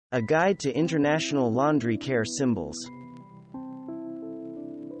A Guide to International Laundry Care Symbols.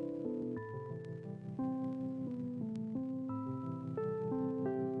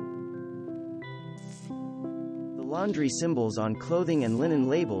 The laundry symbols on clothing and linen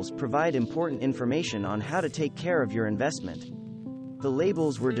labels provide important information on how to take care of your investment. The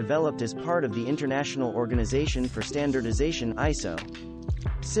labels were developed as part of the International Organization for Standardization (ISO).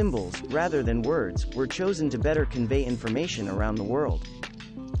 Symbols, rather than words, were chosen to better convey information around the world.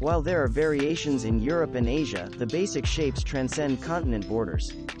 While there are variations in Europe and Asia, the basic shapes transcend continent borders.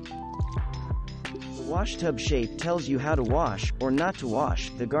 The washtub shape tells you how to wash, or not to wash,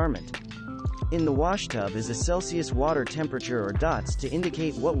 the garment. In the washtub is a Celsius water temperature or dots to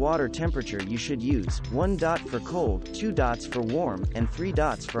indicate what water temperature you should use, 1 dot for cold, 2 dots for warm, and 3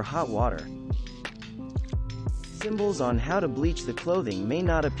 dots for hot water. Symbols on how to bleach the clothing may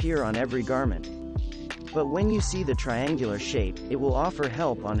not appear on every garment. But when you see the triangular shape, it will offer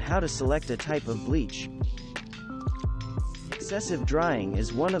help on how to select a type of bleach. Excessive drying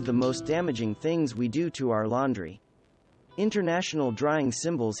is one of the most damaging things we do to our laundry. International drying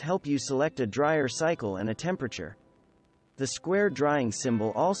symbols help you select a dryer cycle and a temperature. The square drying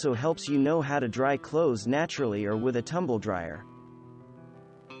symbol also helps you know how to dry clothes naturally or with a tumble dryer.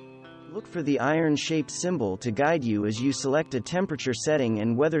 Look for the iron-shaped symbol to guide you as you select a temperature setting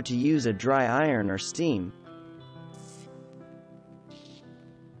and whether to use a dry iron or steam.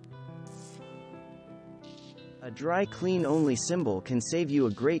 A dry clean-only symbol can save you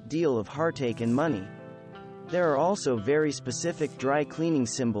a great deal of heartache and money. There are also very specific dry cleaning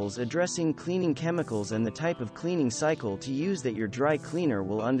symbols addressing cleaning chemicals and the type of cleaning cycle to use that your dry cleaner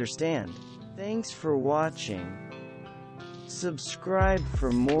will understand. Thanks for watching. Subscribe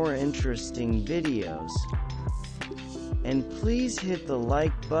for more interesting videos. And please hit the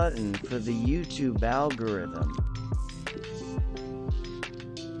like button for the YouTube algorithm.